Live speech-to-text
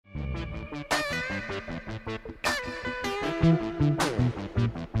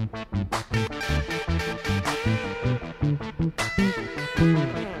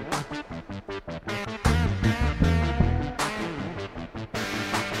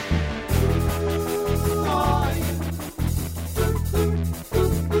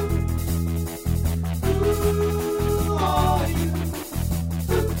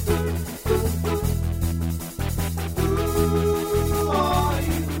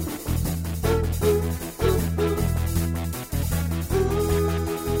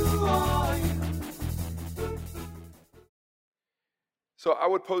So I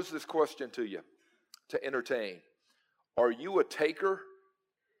would pose this question to you to entertain. Are you a taker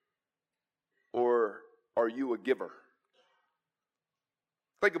or are you a giver?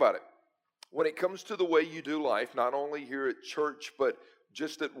 Think about it. When it comes to the way you do life, not only here at church, but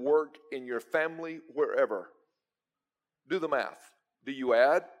just at work, in your family, wherever, do the math. Do you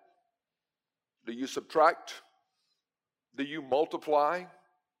add? Do you subtract? Do you multiply?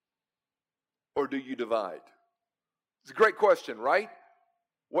 Or do you divide? It's a great question, right?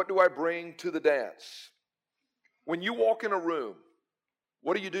 What do I bring to the dance? When you walk in a room,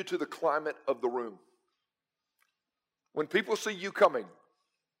 what do you do to the climate of the room? When people see you coming,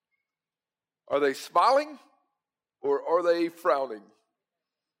 are they smiling or are they frowning?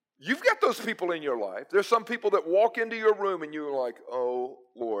 You've got those people in your life. There's some people that walk into your room and you're like, oh,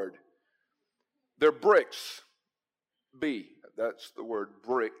 Lord. They're bricks. B, that's the word,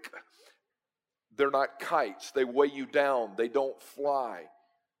 brick. They're not kites. They weigh you down. They don't fly.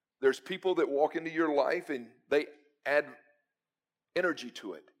 There's people that walk into your life and they add energy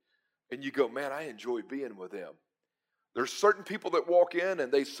to it. And you go, man, I enjoy being with them. There's certain people that walk in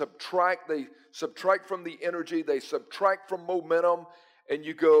and they subtract from the energy, they subtract from momentum, and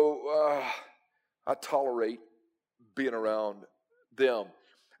you go, I tolerate being around them.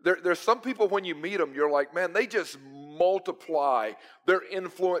 There's some people when you meet them, you're like, man, they just multiply their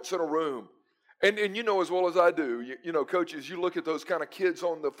influence in a room. And you know as well as I do, you know, coaches, you look at those kind of kids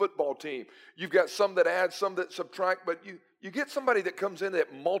on the football team. You've got some that add, some that subtract, but you get somebody that comes in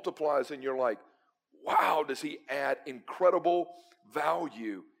that multiplies and you're like, wow, does he add incredible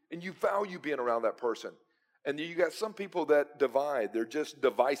value? And you value being around that person. And you got some people that divide. They're just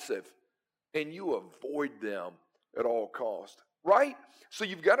divisive. And you avoid them at all cost, right? So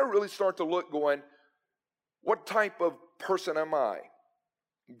you've got to really start to look going, what type of person am I?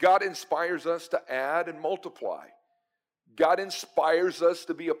 God inspires us to add and multiply. God inspires us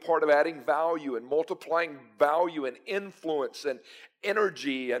to be a part of adding value and multiplying value and influence and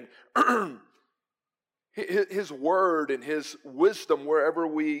energy and His word and His wisdom wherever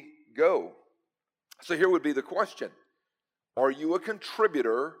we go. So here would be the question. Are you a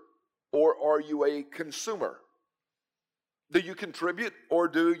contributor or are you a consumer? Do you contribute or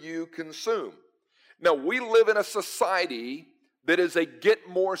do you consume? Now, we live in a society that is a get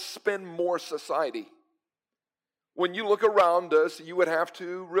more, spend more society. When you look around us, you would have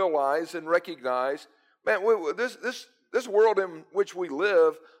to realize and recognize, man, this world in which we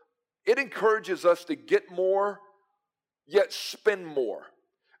live, it encourages us to get more, yet spend more.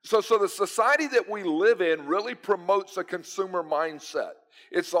 So the society that we live in really promotes a consumer mindset.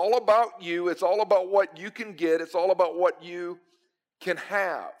 It's all about you. It's all about what you can get. It's all about what you can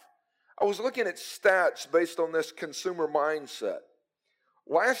have. I was looking at stats based on this consumer mindset.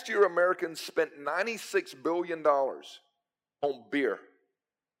 Last year, Americans spent $96 billion on beer.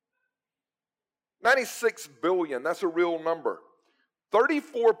 $96 billion, that's a real number.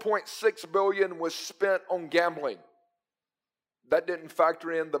 $34.6 billion was spent on gambling. That didn't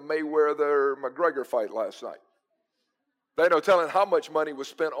factor in the Mayweather-McGregor fight last night. They no telling how much money was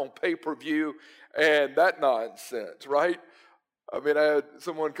spent on pay-per-view and that nonsense, right? I mean, I had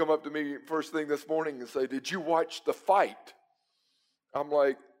someone come up to me first thing this morning and say, did you watch the fight? I'm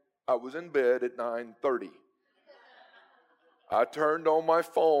like, I was in bed at 9:30. I turned on my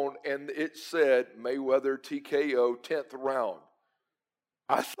phone and it said Mayweather TKO 10th round.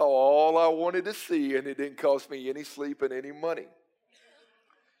 I saw all I wanted to see and it didn't cost me any sleep and any money.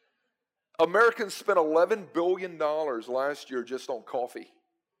 Americans spent $11 billion last year just on coffee.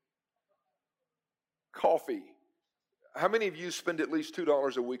 Coffee. How many of you spend at least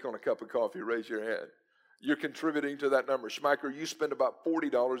 $2 a week on a cup of coffee? Raise your hand. You're contributing to that number. Schmacker, you spend about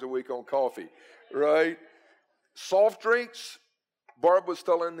 $40 a week on coffee, right? Soft drinks. Barb was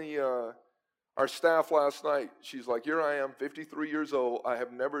telling our staff last night, she's like, here I am, 53 years old. I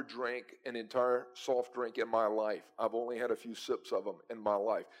have never drank an entire soft drink in my life. I've only had a few sips of them in my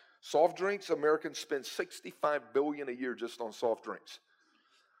life. Soft drinks, Americans spend $65 billion a year just on soft drinks.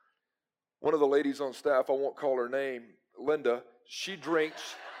 One of the ladies on staff, I won't call her name, Linda, she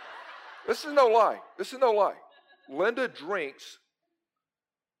drinks This is no lie. This is no lie. Linda drinks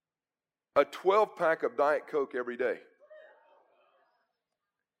a 12-pack of Diet Coke every day.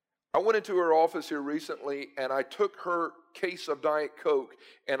 I went into her office here recently and I took her case of Diet Coke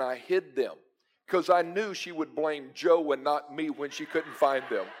and I hid them because I knew she would blame Joe and not me when she couldn't find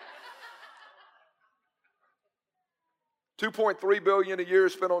them. $2.3 billion a year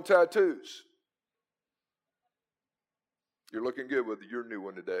spent on tattoos. You're looking good with your new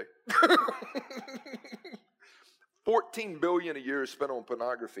one today. $14 billion a year is spent on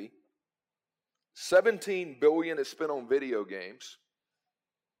pornography. $17 billion is spent on video games.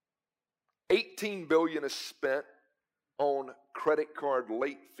 $18 billion is spent on credit card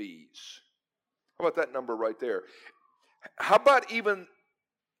late fees. How about that number right there? How about even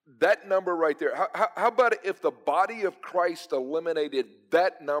that number right there? How about if the body of Christ eliminated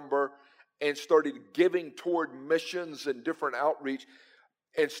that number and started giving toward missions and different outreach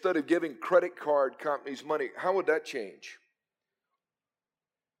instead of giving credit card companies money? How would that change?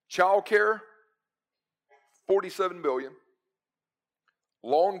 Child care, $47 billion.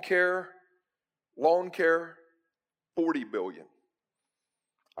 Lawn care, $40 billion.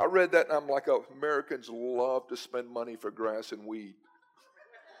 I read that and I'm like, oh, Americans love to spend money for grass and weed.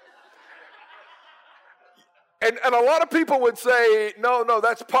 And a lot of people would say, no,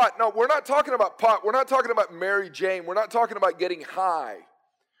 that's pot. No, we're not talking about pot. We're not talking about Mary Jane. We're not talking about getting high.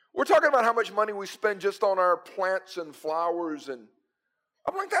 We're talking about how much money we spend just on our plants and flowers. And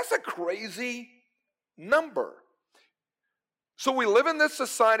I'm like, that's a crazy number. So we live in this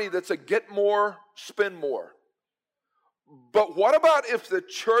society that's a get more, spend more. But what about if the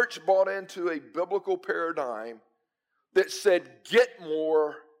church bought into a biblical paradigm that said, get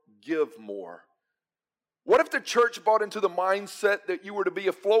more, give more? What if the church bought into the mindset that you were to be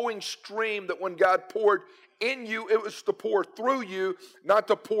a flowing stream, that when God poured in you, it was to pour through you, not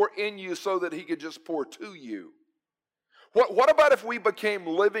to pour in you so that he could just pour to you? What about if we became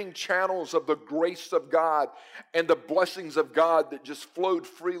living channels of the grace of God and the blessings of God that just flowed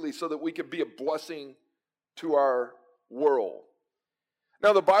freely so that we could be a blessing to our world?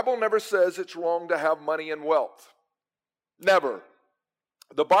 Now, the Bible never says it's wrong to have money and wealth. Never.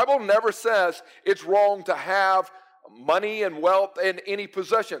 The Bible never says it's wrong to have money and wealth and any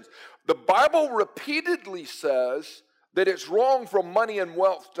possessions. The Bible repeatedly says that it's wrong for money and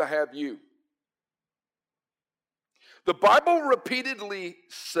wealth to have you. The Bible repeatedly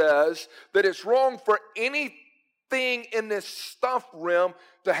says that it's wrong for anything in this stuff realm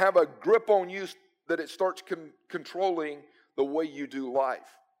to have a grip on you, that it starts controlling the way you do life.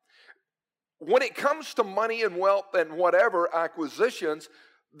 When it comes to money and wealth and whatever acquisitions,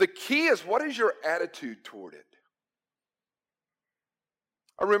 the key is, what is your attitude toward it?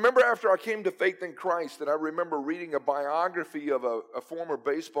 I remember after I came to faith in Christ, and I remember reading a biography of a former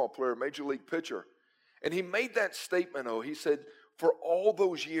baseball player, major league pitcher, and he made that statement, he said, for all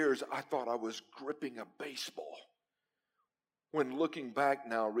those years I thought I was gripping a baseball. When looking back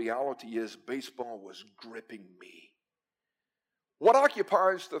now, reality is baseball was gripping me. What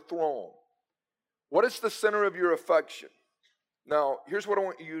occupies the throne? What is the center of your affection? Now, here's what I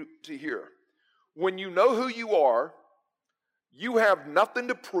want you to hear. When you know who you are, you have nothing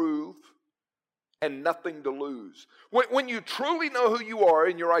to prove and nothing to lose. When you truly know who you are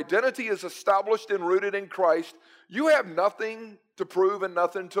and your identity is established and rooted in Christ, you have nothing to prove and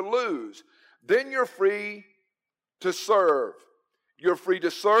nothing to lose. Then you're free to serve. You're free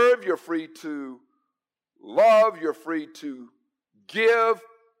to serve. You're free to love. You're free to give.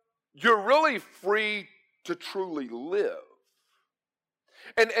 You're really free to truly live.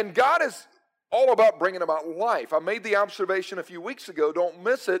 And God is all about bringing about life. I made the observation a few weeks ago, don't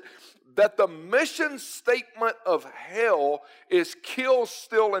miss it, that the mission statement of hell is kill,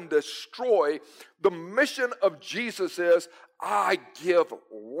 steal, and destroy. The mission of Jesus is, I give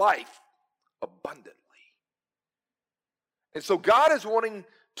life abundantly. And so God is wanting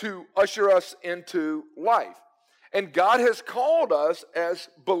to usher us into life. And God has called us as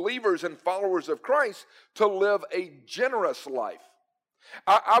believers and followers of Christ to live a generous life.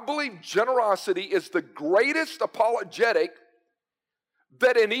 I believe generosity is the greatest apologetic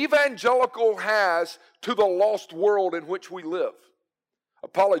that an evangelical has to the lost world in which we live.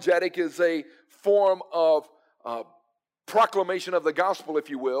 Apologetic is a form of proclamation of the gospel, if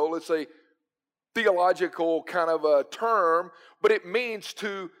you will. It's a theological kind of a term, but it means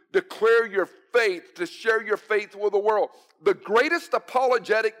to declare your faith, to share your faith with the world. The greatest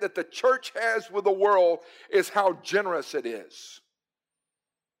apologetic that the church has with the world is how generous it is.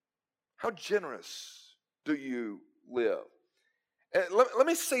 How generous do you live? And let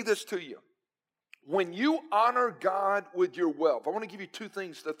me say this to you. When you honor God with your wealth, I want to give you two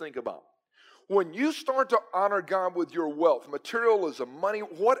things to think about. When you start to honor God with your wealth, materialism, money,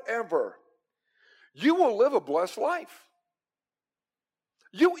 whatever, you will live a blessed life.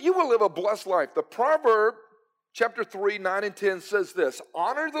 You will live a blessed life. The proverb, chapter 3, 9 and 10 says this: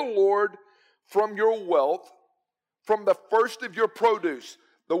 honor the Lord from your wealth, from the first of your produce.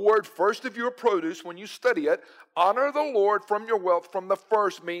 The word first of your produce, when you study it, honor the Lord from your wealth, from the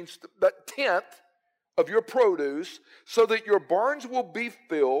first means the tenth of your produce, so that your barns will be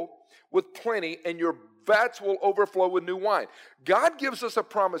filled with plenty and your vats will overflow with new wine. God gives us a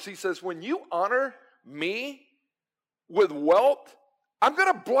promise. He says, when you honor me with wealth, I'm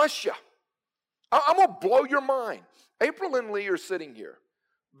going to bless you. I'm going to blow your mind. April and Lee are sitting here.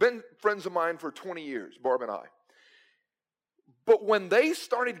 Been friends of mine for 20 years, Barb and I. But when they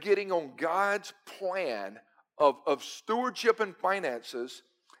started getting on God's plan of stewardship and finances,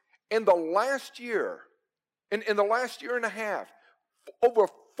 in the last year, in the last year and a half, over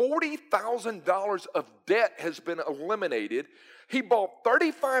 $40,000 of debt has been eliminated. He bought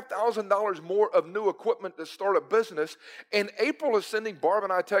 $35,000 more of new equipment to start a business. And April is sending Barb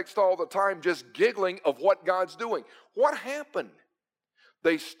and I text all the time, just giggling of what God's doing. What happened?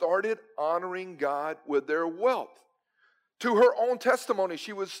 They started honoring God with their wealth. To her own testimony,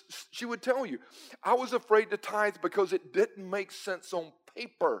 she would tell you, I was afraid to tithe because it didn't make sense on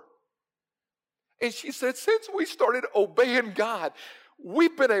paper. And she said, since we started obeying God,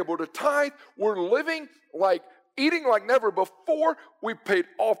 we've been able to tithe. We're living like, eating like never before. We paid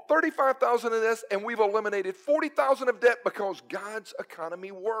off $35,000 of this, and we've eliminated $40,000 of debt because God's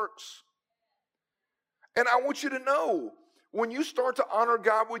economy works. And I want you to know, when you start to honor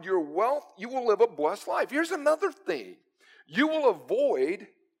God with your wealth, you will live a blessed life. Here's another thing. You will avoid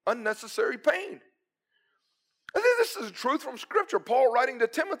unnecessary pain. I think this is the truth from Scripture. Paul writing to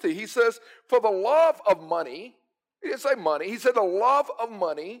Timothy, he says, for the love of money, he didn't say money, he said the love of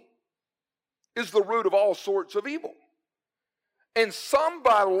money is the root of all sorts of evil. And some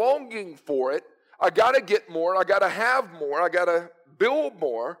by longing for it, I got to get more, I got to have more, I got to build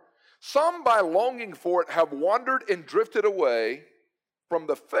more. Some by longing for it have wandered and drifted away from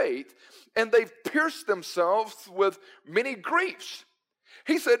the faith, and they've pierced themselves with many griefs.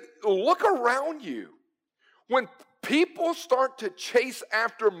 He said, look around you. When people start to chase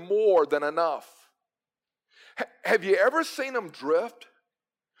after more than enough, have you ever seen them drift?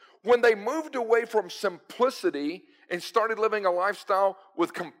 When they moved away from simplicity and started living a lifestyle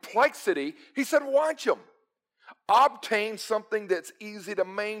with complexity, he said, watch them. Obtain something that's easy to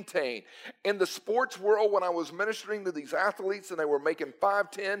maintain. In the sports world, when I was ministering to these athletes and they were making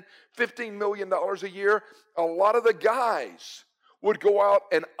 $5, $10, $15 million a year, a lot of the guys would go out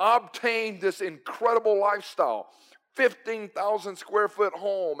and obtain this incredible lifestyle, 15,000 square foot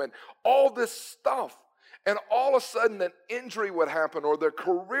home and all this stuff. And all of a sudden an injury would happen or their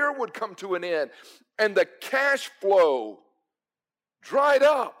career would come to an end and the cash flow dried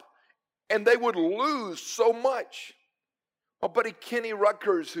up and they would lose so much. My buddy Kenny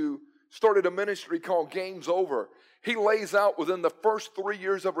Rutgers, who started a ministry called Game's Over, he lays out within the first 3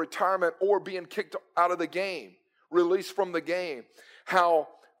 years of retirement or being kicked out of the game, released from the game, how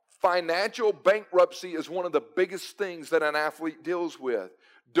financial bankruptcy is one of the biggest things that an athlete deals with.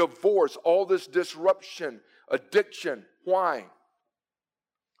 Divorce, all this disruption, addiction. Why?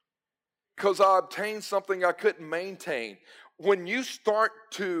 Because I obtained something I couldn't maintain. When you start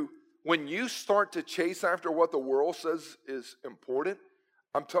to chase after what the world says is important,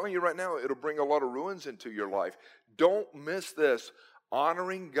 I'm telling you right now, it'll bring a lot of ruins into your life. Don't miss this.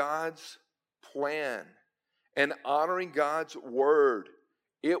 Honoring God's plan and honoring God's word,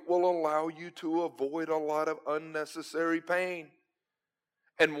 it will allow you to avoid a lot of unnecessary pain.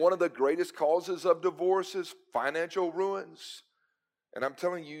 And one of the greatest causes of divorce is financial ruins. And I'm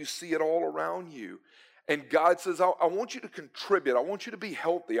telling you, you see it all around you. And God says, I want you to contribute. I want you to be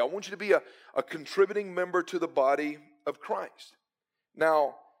healthy. I want you to be a contributing member to the body of Christ.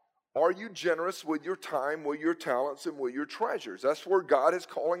 Now, are you generous with your time, with your talents, and with your treasures? That's where God is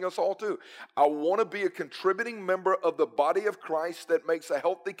calling us all to. I want to be a contributing member of the body of Christ that makes a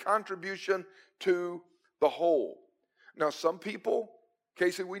healthy contribution to the whole. Now, some people,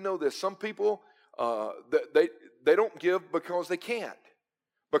 Casey, we know this. Some people, they don't give because they can't.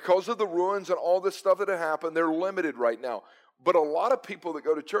 Because of the ruins and all this stuff that had happened, they're limited right now. But a lot of people that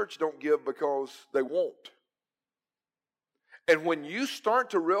go to church don't give because they won't. And when you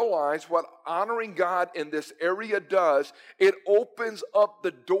start to realize what honoring God in this area does, it opens up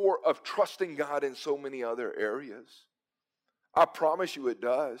the door of trusting God in so many other areas. I promise you it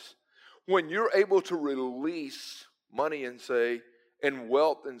does. When you're able to release money and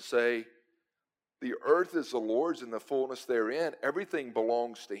wealth and say, The earth is the Lord's and the fullness therein. Everything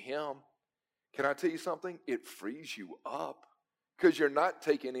belongs to him. Can I tell you something? It frees you up because you're not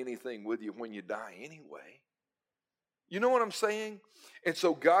taking anything with you when you die anyway. You know what I'm saying? And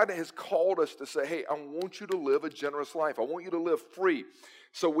so God has called us to say, hey, I want you to live a generous life. I want you to live free.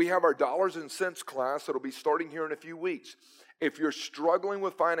 So we have our dollars and cents class that'll be starting here in a few weeks. If you're struggling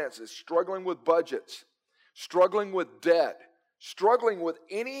with finances, struggling with budgets, struggling with debt, struggling with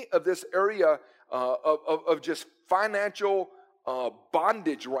any of this area of just financial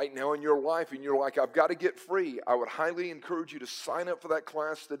bondage right now in your life, and you're like, I've got to get free, I would highly encourage you to sign up for that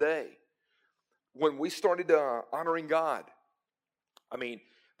class today. When we started honoring God, I mean,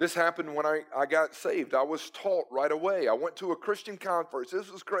 this happened when I got saved. I was taught right away. I went to a Christian conference.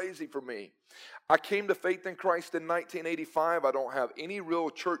 This was crazy for me. I came to faith in Christ in 1985. I don't have any real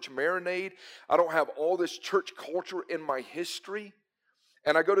church marinade. I don't have all this church culture in my history.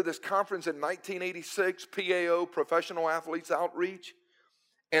 And I go to this conference in 1986, PAO, Professional Athletes Outreach.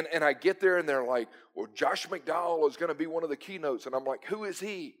 And I get there and they're like, well, Josh McDowell is going to be one of the keynotes. And I'm like, who is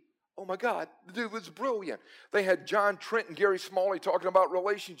he? Oh my God, the dude was brilliant. They had John Trent and Gary Smalley talking about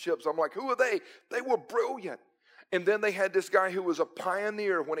relationships. I'm like, who are they? They were brilliant. And then they had this guy who was a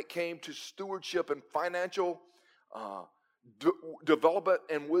pioneer when it came to stewardship and financial development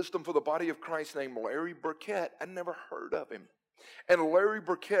and wisdom for the body of Christ named Larry Burkett. I'd never heard of him. And Larry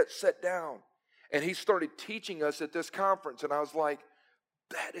Burkett sat down and he started teaching us at this conference. And I was like,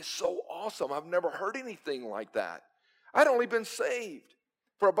 that is so awesome. I've never heard anything like that. I'd only been saved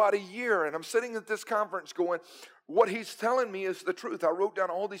for about a year, and I'm sitting at this conference going, what he's telling me is the truth. I wrote down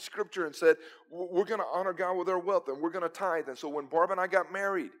all these scripture and said, we're going to honor God with our wealth, and we're going to tithe. And so when Barb and I got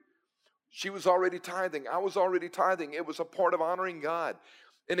married, she was already tithing. I was already tithing. It was a part of honoring God.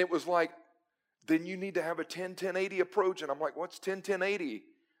 And it was like, then you need to have a 10-10-80 approach. And I'm like, what's 10-10-80?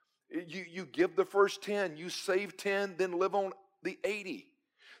 You give the first 10, you save 10, then live on the 80.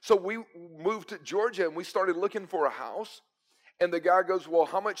 So we moved to Georgia, and we started looking for a house. And the guy goes, well,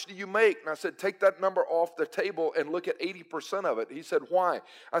 how much do you make? And I said, take that number off the table and look at 80% of it. He said, why?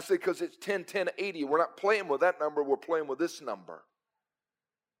 I said, because it's 10-10-80. We're not playing with that number. We're playing with this number.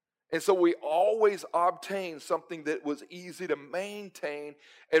 And so we always obtained something that was easy to maintain.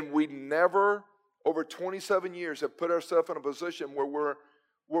 And we never, over 27 years, have put ourselves in a position where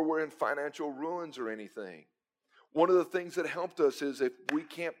we're in financial ruins or anything. One of the things that helped us is if we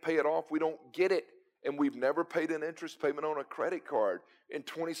can't pay it off, we don't get it. And we've never paid an interest payment on a credit card in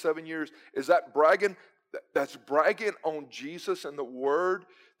 27 years. Is that bragging? That's bragging on Jesus and the Word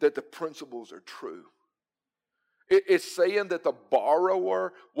that the principles are true. It's saying that the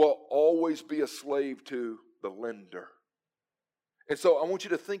borrower will always be a slave to the lender. And so I want you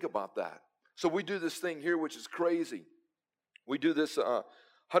to think about that. So we do this thing here, which is crazy. We do this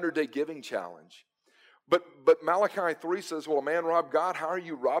 100-day giving challenge. But Malachi 3 says, well, a man robbed God. How are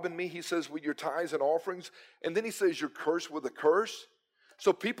you robbing me? He says, with your tithes and offerings. And then he says, you're cursed with a curse.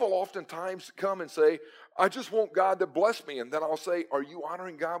 So people oftentimes come and say, I just want God to bless me. And then I'll say, are you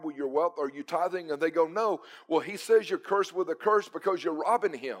honoring God with your wealth? Are you tithing? And they go, no. Well, he says you're cursed with a curse because you're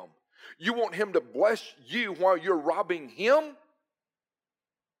robbing him. You want him to bless you while you're robbing him?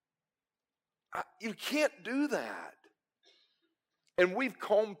 You can't do that. And we've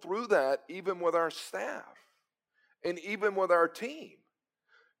combed through that even with our staff and even with our team.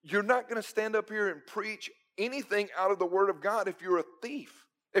 You're not going to stand up here and preach anything out of the Word of God if you're a thief.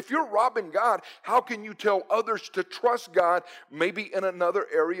 If you're robbing God, how can you tell others to trust God maybe in another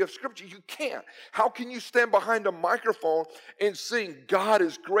area of Scripture? You can't. How can you stand behind a microphone and sing God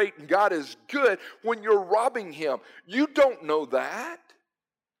is great and God is good when you're robbing Him? You don't know that.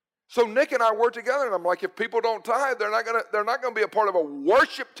 So Nick and I work together, and I'm like, if people don't tithe, they're not gonna be a part of a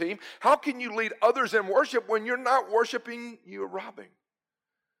worship team. How can you lead others in worship when you're not worshiping, you're robbing?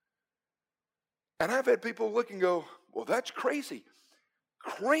 And I've had people look and go, well, that's crazy.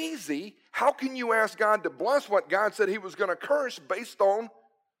 Crazy? How can you ask God to bless what God said He was going to curse based on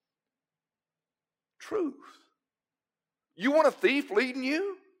truth? You want a thief leading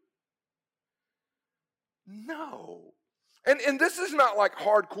you? No. And this is not like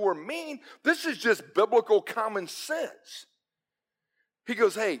hardcore mean. This is just biblical common sense. He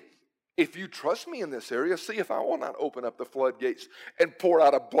goes, hey, if you trust me in this area, see if I will not open up the floodgates and pour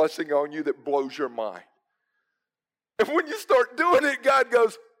out a blessing on you that blows your mind. And when you start doing it, God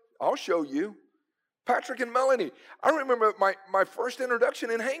goes, I'll show you. Patrick and Melanie, I remember my first introduction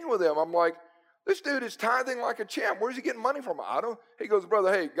and hanging with them. I'm like, this dude is tithing like a champ. Where's he getting money from? I don't. He goes,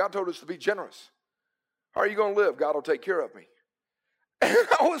 brother, hey, God told us to be generous. How are you going to live? God will take care of me. And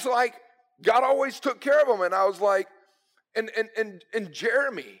I was like, God always took care of him. And I was like, and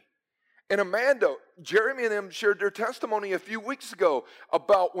Jeremy And Amanda, Jeremy and them shared their testimony a few weeks ago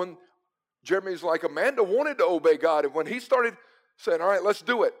about when Jeremy's like, Amanda wanted to obey God. And when he started saying, all right, let's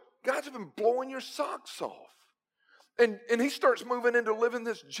do it, God's been blowing your socks off. And he starts moving into living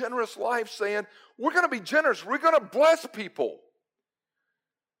this generous life, saying, we're going to be generous. We're going to bless people.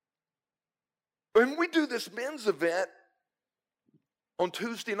 And we do this men's event on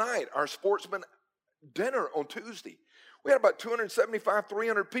Tuesday night, our sportsman dinner on Tuesday. We had about 275,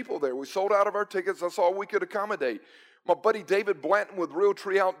 300 people there. We sold out of our tickets. That's all we could accommodate. My buddy David Blanton with Real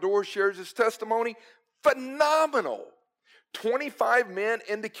Tree Outdoors shares his testimony. Phenomenal. 25 men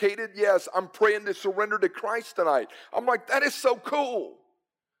indicated, yes, I'm praying to surrender to Christ tonight. I'm like, that is so cool.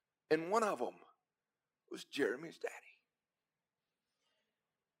 And one of them was Jeremy's daddy.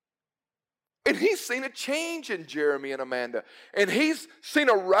 And he's seen a change in Jeremy and Amanda. And he's seen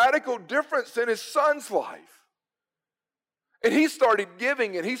a radical difference in his son's life. And he started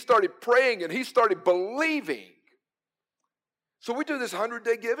giving, and he started praying, and he started believing. So we do this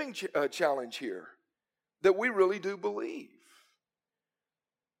 100-day giving challenge here that we really do believe.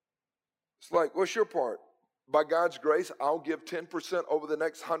 It's like, what's your part? By God's grace, I'll give 10% over the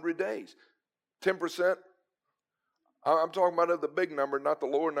next 100 days. 10%, I'm talking about the big number, not the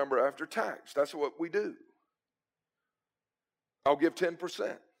lower number after tax. That's what we do. I'll give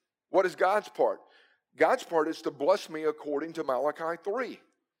 10%. What is God's part? God's part is to bless me according to Malachi 3.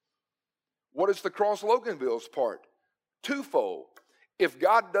 What is the Cross Loganville's part? Twofold. If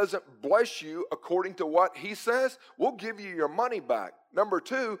God doesn't bless you according to what he says, we'll give you your money back. Number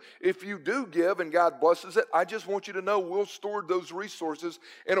two, if you do give and God blesses it, I just want you to know we'll store those resources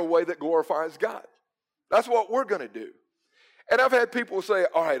in a way that glorifies God. That's what we're going to do. And I've had people say,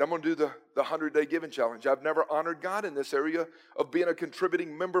 all right, I'm going to do the 100-day giving challenge. I've never honored God in this area of being a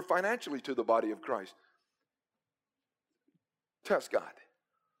contributing member financially to the body of Christ. Test God.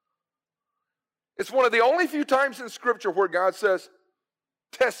 It's one of the only few times in Scripture where God says,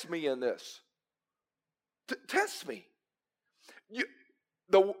 test me in this. Test me.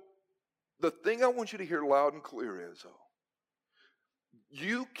 The thing I want you to hear loud and clear is,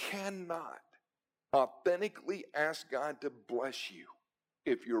 you cannot authentically ask God to bless you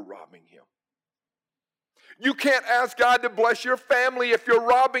if you're robbing him. You can't ask God to bless your family if you're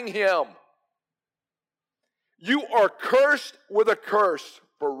robbing him. You are cursed with a curse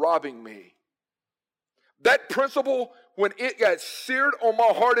for robbing me. That principle, when it got seared on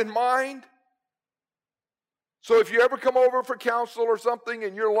my heart and mind, so if you ever come over for counsel or something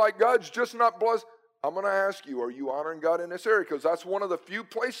and you're like, God's just not blessed, I'm going to ask you, are you honoring God in this area? Because that's one of the few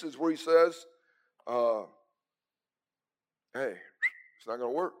places where he says, hey, it's not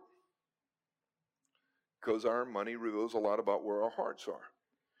going to work. Because our money reveals a lot about where our hearts are.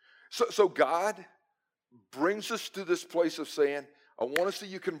 So God brings us to this place of saying, I want to see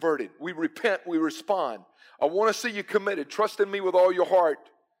you converted. We repent, we respond. I want to see you committed. Trust in me with all your heart.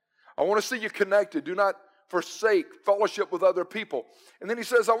 I want to see you connected. Do not forsake fellowship with other people. And then he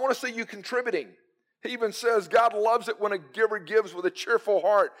says, I want to see you contributing. He even says God loves it when a giver gives with a cheerful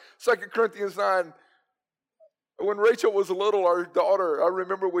heart. 2 Corinthians 9. When Rachel was little, our daughter, I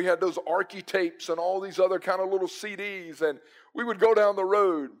remember we had those Archie tapes and all these other kind of little CDs, and we would go down the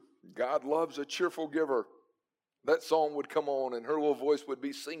road. God loves a cheerful giver. That song would come on, and her little voice would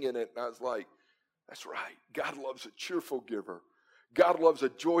be singing it, and I was like, that's right. God loves a cheerful giver. God loves a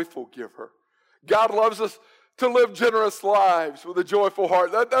joyful giver. God loves us to live generous lives with a joyful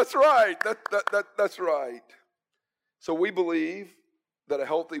heart. That's right. That's right. So we believe that a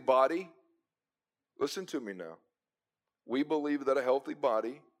healthy body, listen to me now. We believe that a healthy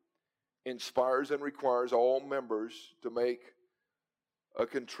body inspires and requires all members to make a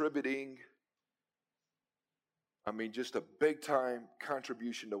contributing, just a big-time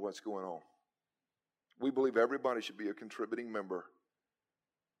contribution to what's going on. We believe everybody should be a contributing member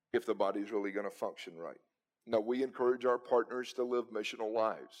if the body's really going to function right. Now, we encourage our partners to live missional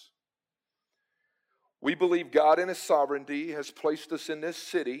lives. We believe God in his sovereignty has placed us in this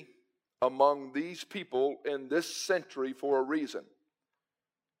city among these people in this century for a reason.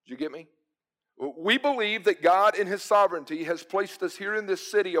 Did you get me? We believe that God in his sovereignty has placed us here in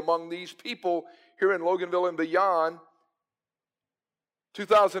this city among these people here in Loganville and beyond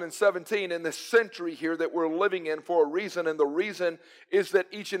 2017 in this century here that we're living in for a reason, and the reason is that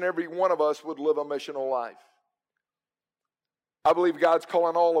each and every one of us would live a missional life. I believe God's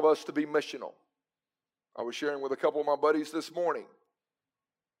calling all of us to be missional. I was sharing with a couple of my buddies this morning.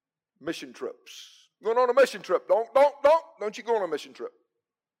 Mission trips. Going on a mission trip. Don't you go on a mission trip.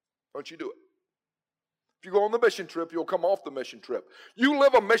 Don't you do it. If you go on the mission trip, you'll come off the mission trip. You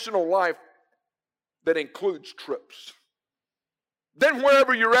live a missional life that includes trips. Then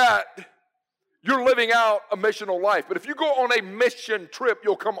wherever you're at, You're living out a missional life. But if you go on a mission trip,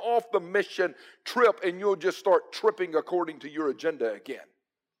 you'll come off the mission trip and you'll just start tripping according to your agenda again.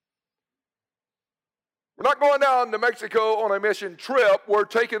 We're not going down to Mexico on a mission trip. We're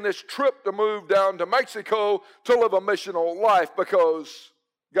taking this trip to move down to Mexico to live a missional life because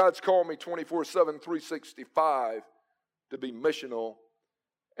God's called me 24/7, 365 to be missional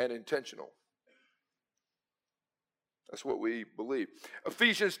and intentional. That's what we believe.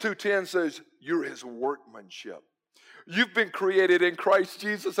 Ephesians 2:10 says, you're his workmanship. You've been created in Christ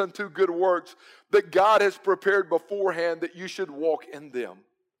Jesus unto good works that God has prepared beforehand that you should walk in them.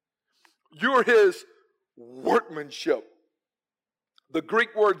 You're his workmanship. The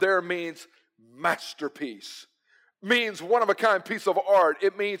Greek word there means masterpiece. Means one-of-a-kind piece of art.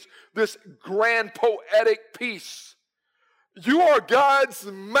 It means this grand poetic piece. You are God's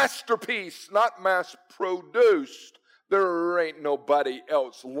masterpiece, not mass-produced. There ain't nobody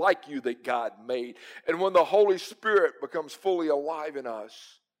else like you that God made. And when the Holy Spirit becomes fully alive in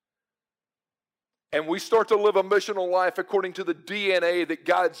us, and we start to live a missional life according to the DNA that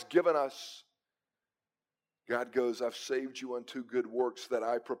God's given us, God goes, I've saved you unto good works that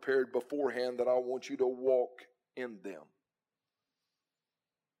I prepared beforehand that I want you to walk in them.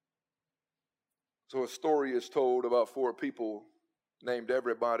 So a story is told about 4 people named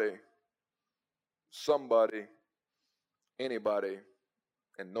everybody, somebody, anybody,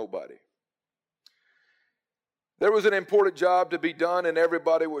 and nobody. There was an important job to be done, and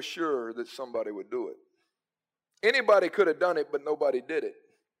everybody was sure that somebody would do it. Anybody could have done it, but nobody did it.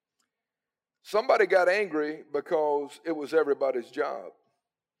 Somebody got angry because it was everybody's job.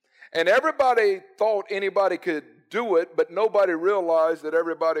 And everybody thought anybody could do it, but nobody realized that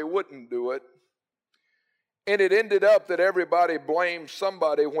everybody wouldn't do it. And it ended up that everybody blamed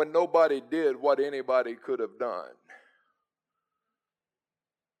somebody when nobody did what anybody could have done.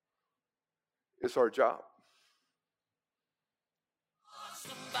 It's our job.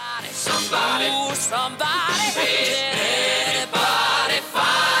 Somebody, can anybody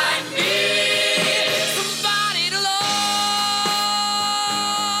find me? Somebody to love.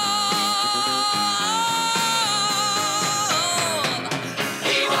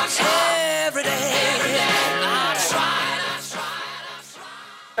 He works every day. I tried.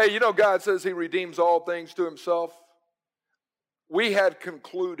 Hey, you know God says he redeems all things to himself. We had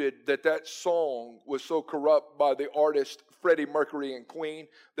concluded that that song was so corrupt by the artist Freddie Mercury and Queen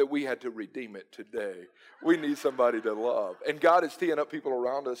that we had to redeem it today. We need somebody to love. And God is teeing up people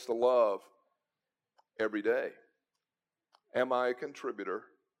around us to love every day. Am I a contributor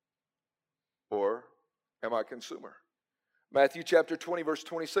or am I a consumer? Matthew chapter 20, verse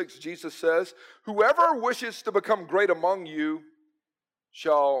 26, Jesus says, whoever wishes to become great among you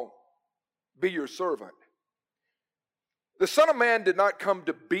shall be your servant. The Son of Man did not come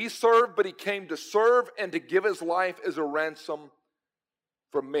to be served, but he came to serve and to give his life as a ransom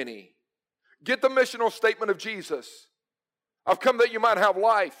for many. Get the missional statement of Jesus. I've come that you might have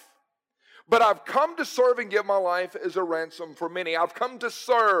life, but I've come to serve and give my life as a ransom for many. I've come to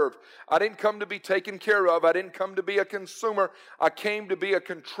serve. I didn't come to be taken care of. I didn't come to be a consumer. I came to be a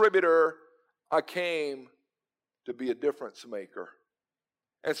contributor. I came to be a difference maker.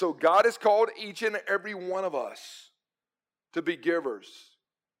 And so God has called each and every one of us to be givers,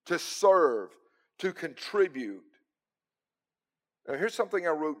 to serve, to contribute. Now here's something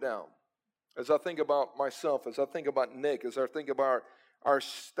I wrote down as I think about myself, as I think about Nick, as I think about our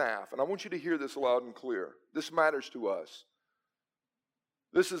staff. And I want you to hear this loud and clear. This matters to us.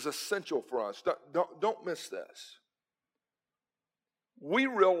 This is essential for us. Don't miss this. We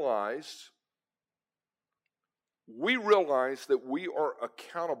realize that we are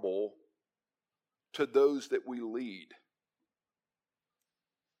accountable to those that we lead.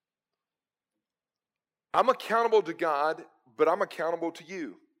 I'm accountable to God, but I'm accountable to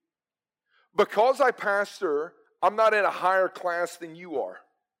you. Because I pastor, I'm not in a higher class than you are.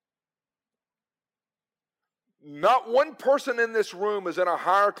 Not one person in this room is in a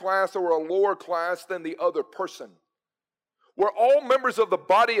higher class or a lower class than the other person. We're all members of the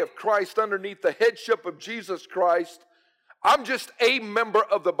body of Christ underneath the headship of Jesus Christ. I'm just a member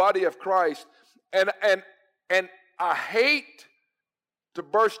of the body of Christ. And I hate to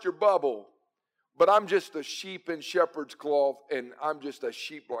burst your bubble, but I'm just a sheep in shepherd's cloth, and I'm just a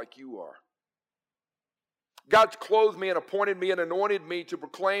sheep like you are. God's clothed me and appointed me and anointed me to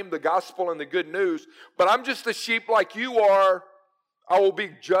proclaim the gospel and the good news, but I'm just a sheep like you are. I will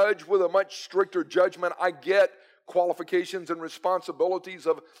be judged with a much stricter judgment. I get qualifications and responsibilities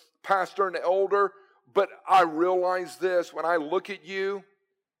of pastor and elder, but I realize this: when I look at you,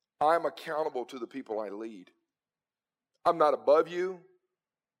 I'm accountable to the people I lead. I'm not above you.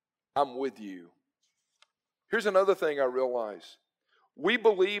 I'm with you. Here's another thing I realize. We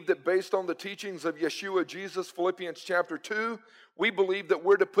believe that based on the teachings of Yeshua Jesus, Philippians chapter 2, we believe that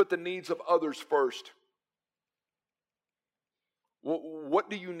we're to put the needs of others first. What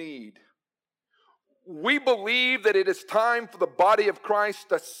do you need? We believe that it is time for the body of Christ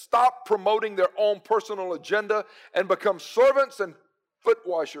to stop promoting their own personal agenda and become servants and foot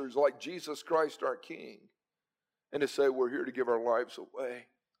washers like Jesus Christ our King, and to say we're here to give our lives away.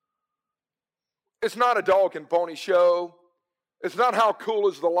 It's not a dog and pony show. It's not how cool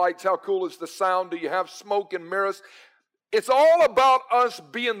is the lights, how cool is the sound, do you have smoke and mirrors. It's all about us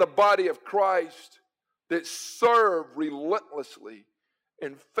being the body of Christ that serve relentlessly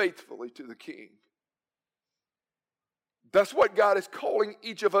and faithfully to the King. That's what God is calling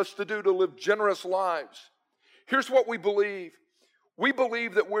each of us to do, to live generous lives. Here's what we believe. We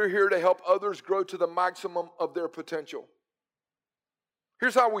believe that we're here to help others grow to the maximum of their potential.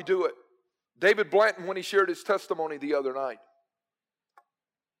 Here's how we do it. David Blanton, when he shared his testimony the other night,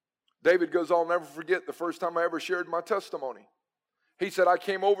 David goes, I'll never forget the first time I ever shared my testimony. He said, I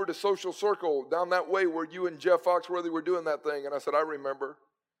came over to Social Circle down that way where you and Jeff Foxworthy were doing that thing. And I said, I remember.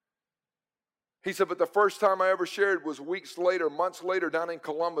 He said, but the first time I ever shared was weeks later, months later, down in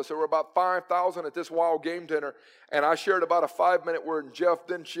Columbus. There were about 5,000 at this wild game dinner, and I shared about a 5-minute word, and Jeff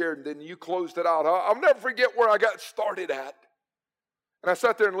then shared, and then you closed it out. I'll never forget where I got started at. And I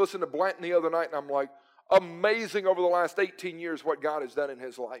sat there and listened to Blanton the other night, and I'm like, amazing over the last 18 years what God has done in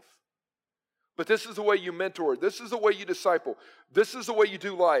his life. But this is the way you mentor. This is the way you disciple. This is the way you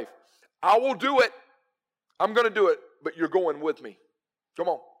do life. I will do it. I'm going to do it, but you're going with me. Come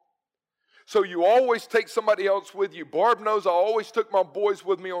on. So you always take somebody else with you. Barb knows I always took my boys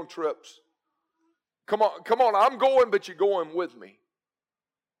with me on trips. Come on, I'm going, but you're going with me.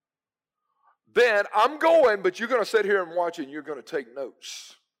 Then I'm going, but you're going to sit here and watch it, and you're going to take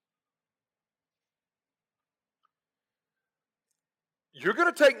notes. You're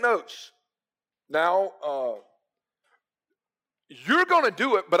going to take notes. Now, you're going to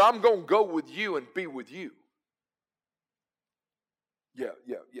do it, but I'm going to go with you and be with you. Yeah.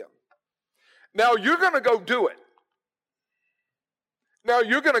 Now, you're going to go do it. Now,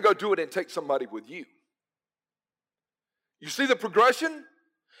 you're going to go do it and take somebody with you. You see the progression?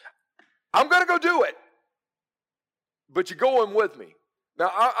 I'm going to go do it, but you're going with me.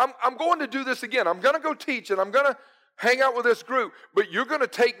 Now, I'm going to do this again. I'm going to go teach, and I'm going to hang out with this group, but you're going to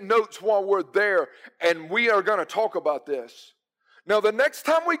take notes while we're there, and we are going to talk about this. Now, the next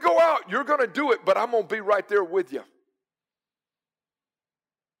time we go out, you're going to do it, but I'm going to be right there with you.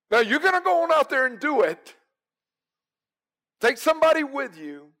 Now, you're going to go on out there and do it. Take somebody with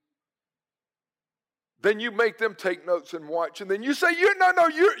you. Then you make them take notes and watch. And then you say, you're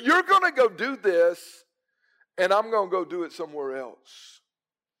going to go do this, and I'm going to go do it somewhere else.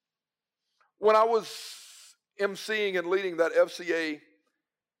 When I was emceeing and leading that FCA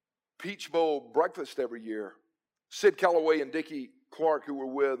Peach Bowl breakfast every year, Sid Calloway and Dickie Clark, who were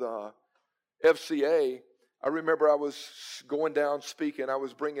with FCA, I remember I was going down speaking. I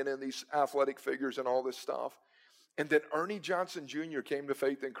was bringing in these athletic figures and all this stuff. And then Ernie Johnson Jr. came to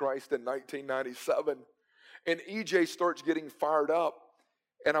faith in Christ in 1997. And EJ starts getting fired up.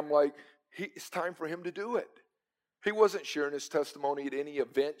 And I'm like, it's time for him to do it. He wasn't sharing his testimony at any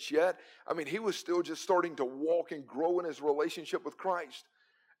events yet. I mean, he was still just starting to walk and grow in his relationship with Christ.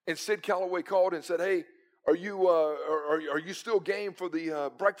 And Sid Calloway called and said, hey, are you still game for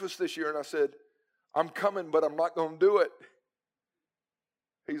the breakfast this year? And I said, I'm coming, but I'm not going to do it.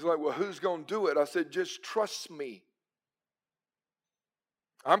 He's like, well, who's going to do it? I said, just trust me.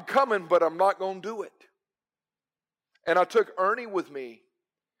 I'm coming, but I'm not going to do it. And I took Ernie with me.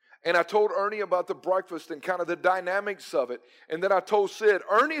 And I told Ernie about the breakfast and kind of the dynamics of it. And then I told Sid,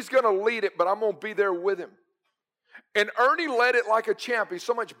 Ernie's going to lead it, but I'm going to be there with him. And Ernie led it like a champ. He's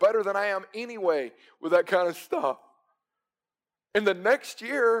so much better than I am anyway with that kind of stuff. And the next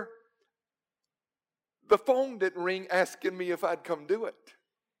year, the phone didn't ring asking me if I'd come do it.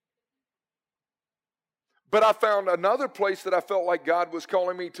 But I found another place that I felt like God was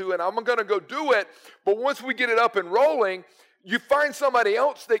calling me to, and I'm going to go do it. But once we get it up and rolling, you find somebody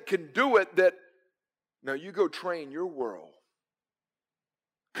else that can do it that, now you go train your world.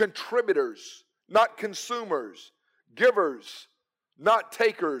 Contributors, not consumers. Givers, not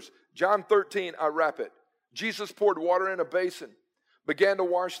takers. John 13, I wrap it. Jesus poured water in a basin, began to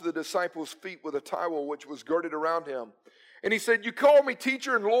wash the disciples' feet with a towel which was girded around him. And he said, you call me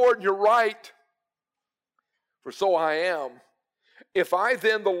teacher and Lord, and you're right, for so I am. If I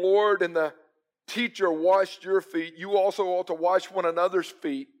then, the Lord and the teacher, washed your feet, you also ought to wash one another's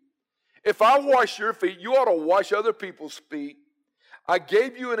feet. If I wash your feet, you ought to wash other people's feet. I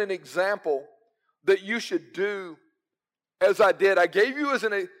gave you an example that you should do as I did. I gave you as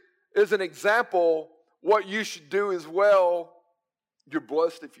an example what you should do as well. You're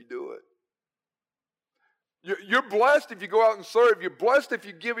blessed if you do it. You're blessed if you go out and serve. You're blessed if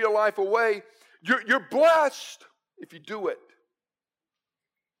you give your life away. You're blessed if you do it.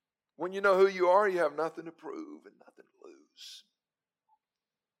 When you know who you are, you have nothing to prove and nothing to lose.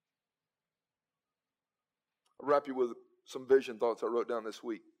 I'll wrap you with some vision thoughts I wrote down this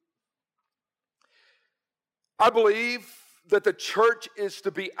week. I believe that the church is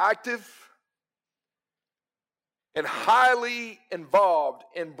to be active and highly involved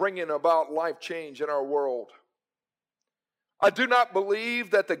in bringing about life change in our world. I do not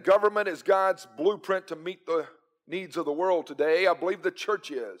believe that the government is God's blueprint to meet the needs of the world today. I believe the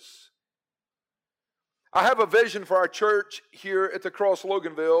church is. I have a vision for our church here at the Cross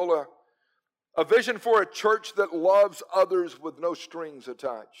Loganville, a vision for a church that loves others with no strings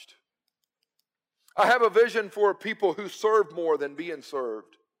attached. I have a vision for people who serve more than being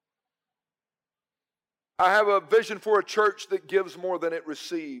served. I have a vision for a church that gives more than it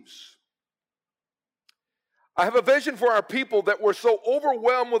receives. I have a vision for our people that we're so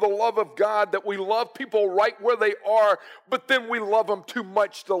overwhelmed with the love of God that we love people right where they are, but then we love them too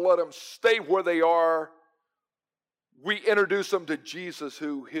much to let them stay where they are. We introduce them to Jesus,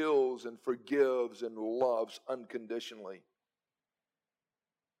 who heals and forgives and loves unconditionally.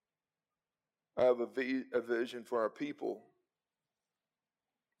 I have a vision for our people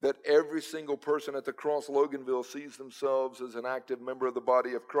that every single person at the Cross Loganville sees themselves as an active member of the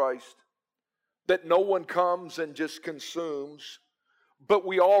body of Christ. That no one comes and just consumes, but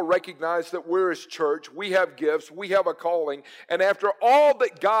we all recognize that we're His church, we have gifts, we have a calling, and after all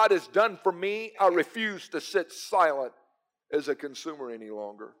that God has done for me, I refuse to sit silent as a consumer any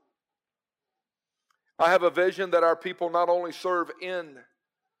longer. I have a vision that our people not only serve in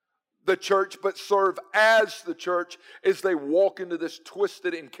the church, but serve as the church as they walk into this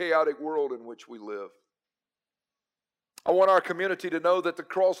twisted and chaotic world in which we live. I want our community to know that the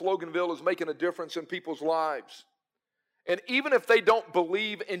Cross Loganville is making a difference in people's lives. And even if they don't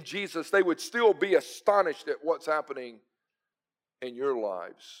believe in Jesus, they would still be astonished at what's happening in your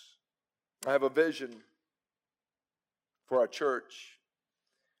lives. I have a vision for our church.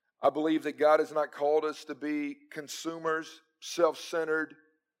 I believe that God has not called us to be consumers, self-centered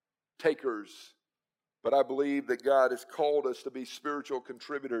takers. But I believe that God has called us to be spiritual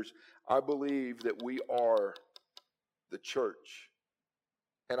contributors. I believe that we are the church.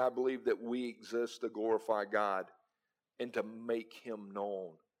 And I believe that we exist to glorify God and to make Him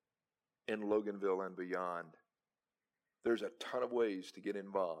known in Loganville and beyond. There's a ton of ways to get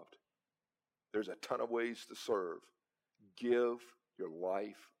involved. There's a ton of ways to serve. Give your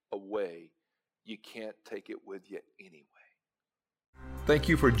life away. You can't take it with you anyway. Thank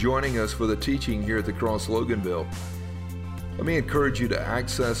you for joining us for the teaching here at the Cross Loganville. Let me encourage you to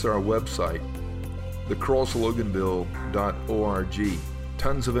access our website, thecrossloganville.org.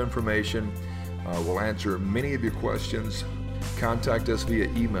 Tons of information. We'll answer many of your questions. Contact us via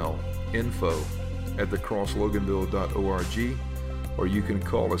email, info@thecrossloganville.org, or you can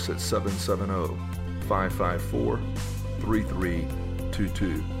call us at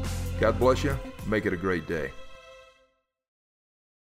 770-554-3322. God bless you. Make it a great day.